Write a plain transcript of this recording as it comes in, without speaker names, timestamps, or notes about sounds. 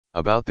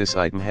About this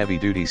item: heavy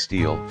duty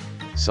steel,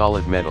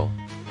 solid metal.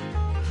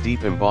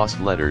 Deep embossed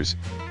letters,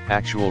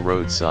 actual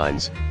road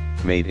signs,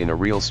 made in a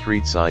real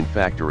street sign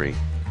factory,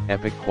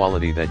 epic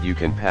quality that you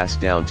can pass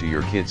down to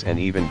your kids and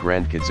even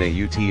grandkids.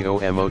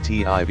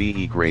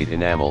 AUTOMOTIVE grade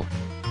enamel,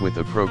 with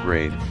a pro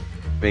grade,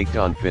 baked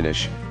on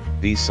finish.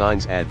 These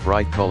signs add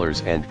bright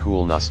colors and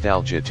cool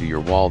nostalgia to your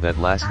wall that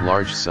lasts.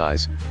 Large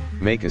size,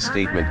 make a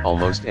statement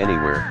almost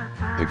anywhere,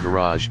 the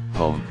garage,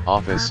 home,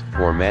 office,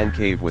 or man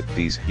cave with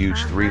these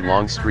huge 3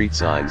 long street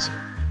signs,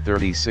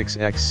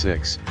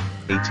 36x6,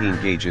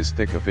 18 gauges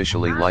thick,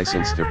 officially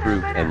licensed,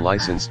 approved and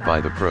licensed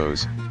by the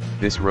pros.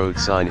 This road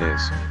sign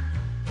is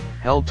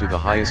held to the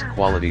highest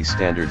quality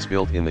standards,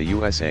 built in the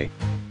USA.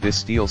 This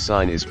steel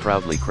sign is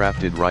proudly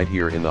crafted right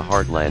here in the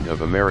heartland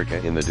of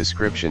America. In the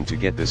description to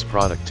get this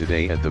product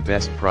today at the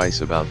best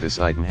price. About this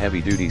item: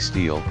 heavy duty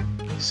steel,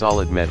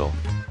 solid metal,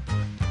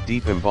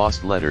 deep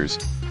embossed letters,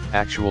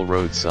 actual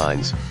road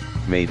signs,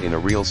 made in a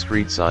real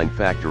street sign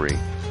factory,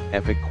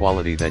 epic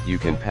quality that you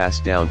can pass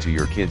down to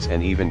your kids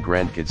and even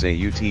grandkids.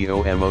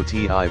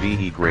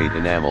 AUTOMOTIVE grade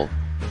enamel,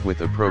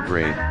 with a pro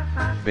grade,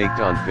 baked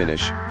on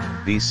finish.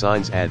 These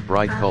signs add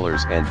bright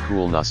colors and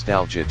cool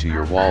nostalgia to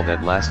your wall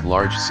that lasts.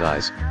 Large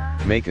size,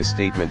 make a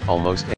statement almost